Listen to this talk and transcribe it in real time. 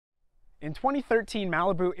In 2013,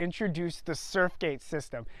 Malibu introduced the Surfgate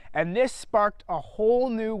system, and this sparked a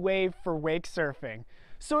whole new wave for wake surfing.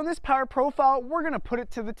 So in this power profile, we're going to put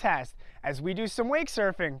it to the test as we do some wake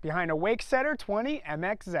surfing behind a Wakesetter 20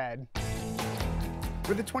 MXZ.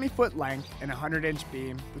 With a 20-foot length and a 100-inch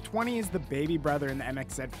beam, the 20 is the baby brother in the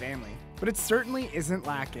MXZ family, but it certainly isn't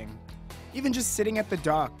lacking. Even just sitting at the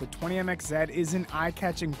dock, the 20 MXZ is an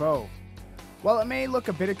eye-catching boat. While it may look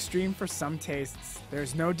a bit extreme for some tastes,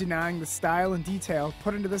 there's no denying the style and detail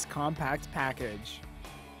put into this compact package.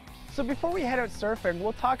 So before we head out surfing,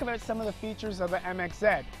 we'll talk about some of the features of the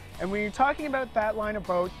MXZ. And when you're talking about that line of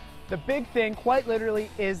boat, the big thing, quite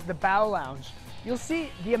literally, is the bow lounge. You'll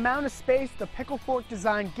see the amount of space the pickle fork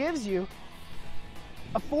design gives you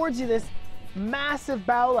affords you this massive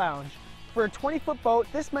bow lounge. For a 20-foot boat,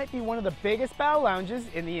 this might be one of the biggest bow lounges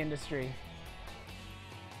in the industry.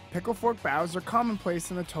 Pickle fork bows are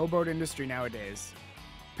commonplace in the towboat industry nowadays.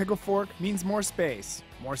 Pickle fork means more space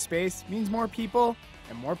means more people,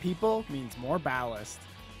 and more people means more ballast.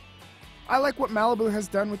 I like what Malibu has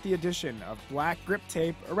done with the addition of black grip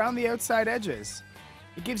tape around the outside edges.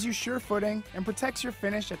 It gives you sure footing and protects your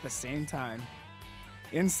finish at the same time.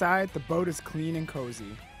 Inside, the boat is clean and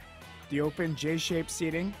cozy. The open J-shaped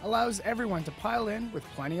seating allows everyone to pile in with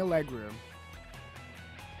plenty of legroom.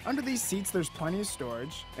 Under these seats there's plenty of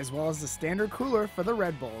storage, as well as the standard cooler for the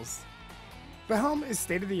Red Bulls. The helm is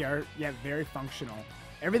state-of-the-art, yet very functional.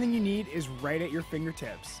 Everything you need is right at your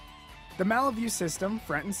fingertips. The Malibu system,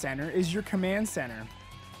 front and center, is your command center.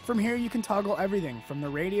 From here you can toggle everything from the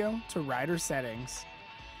radio to rider settings.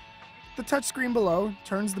 The touchscreen below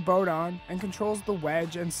turns the boat on and controls the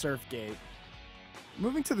wedge and surf gate.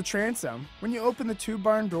 Moving to the transom, when you open the two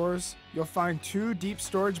barn doors, you'll find two deep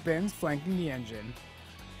storage bins flanking the engine.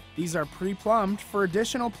 These are pre-plumbed for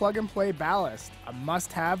additional plug-and-play ballast, a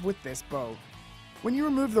must-have with this boat. When you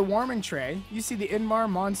remove the warming tray, you see the Inmar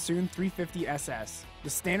Monsoon 350 SS, the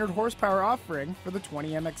standard horsepower offering for the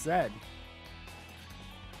 20 MXZ.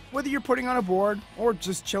 Whether you're putting on a board or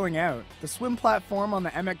just chilling out, the swim platform on the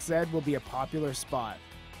MXZ will be a popular spot.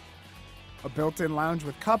 A built-in lounge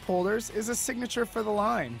with cup holders is a signature for the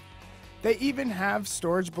line. They even have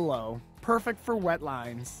storage below, perfect for wet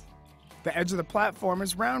lines. The edge of the platform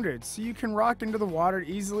is rounded, so you can rock into the water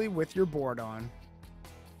easily with your board on.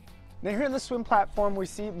 Now here in the swim platform, we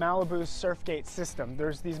see Malibu's Surfgate system.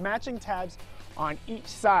 There's these matching tabs on each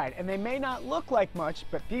side, and they may not look like much,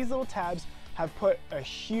 but these little tabs have put a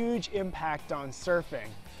huge impact on surfing.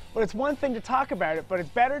 But it's one thing to talk about it, but it's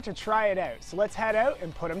better to try it out. So let's head out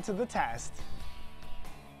and put them to the test.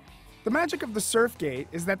 The magic of the Surfgate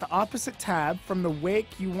is that the opposite tab from the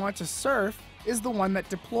wake you want to surf is the one that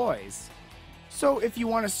deploys. So if you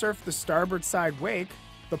want to surf the starboard side wake,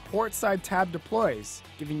 the port side tab deploys,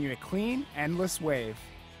 giving you a clean, endless wave.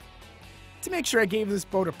 To make sure I gave this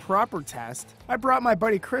boat a proper test, I brought my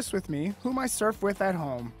buddy Chris with me, whom I surf with at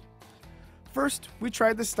home. First, we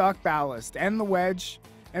tried the stock ballast and the wedge,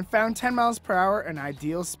 and found 10 miles per hour an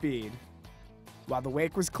ideal speed. While the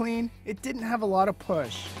wake was clean, it didn't have a lot of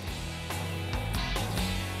push.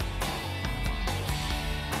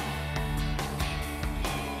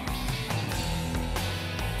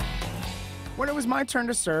 When it was my turn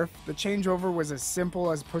to surf, the changeover was as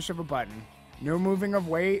simple as push of a button. No moving of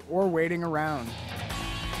weight or waiting around.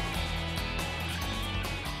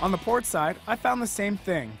 On the port side, I found the same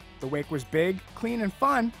thing. The wake was big, clean, and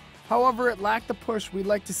fun. However, it lacked the push we'd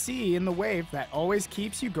like to see in the wave that always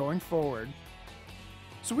keeps you going forward.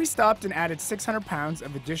 So we stopped and added 600 pounds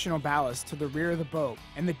of additional ballast to the rear of the boat,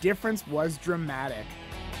 and the difference was dramatic.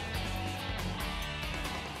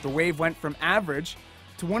 The wave went from average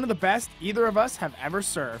to one of the best either of us have ever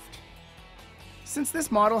surfed. Since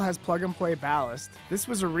this model has plug-and-play ballast, this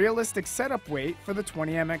was a realistic setup weight for the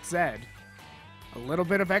 20 MXZ. A little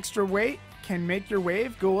bit of extra weight can make your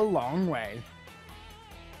wave go a long way.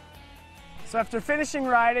 So after finishing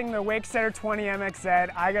riding the Wakesetter 20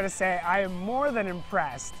 MXZ, I gotta say I am more than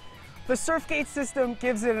impressed. The Surfgate system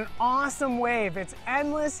gives it an awesome wave. It's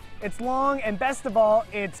endless, it's long, and best of all,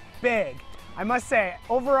 it's big. I must say,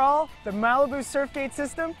 overall, the Malibu Surfgate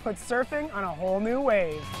system puts surfing on a whole new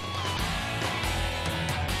wave.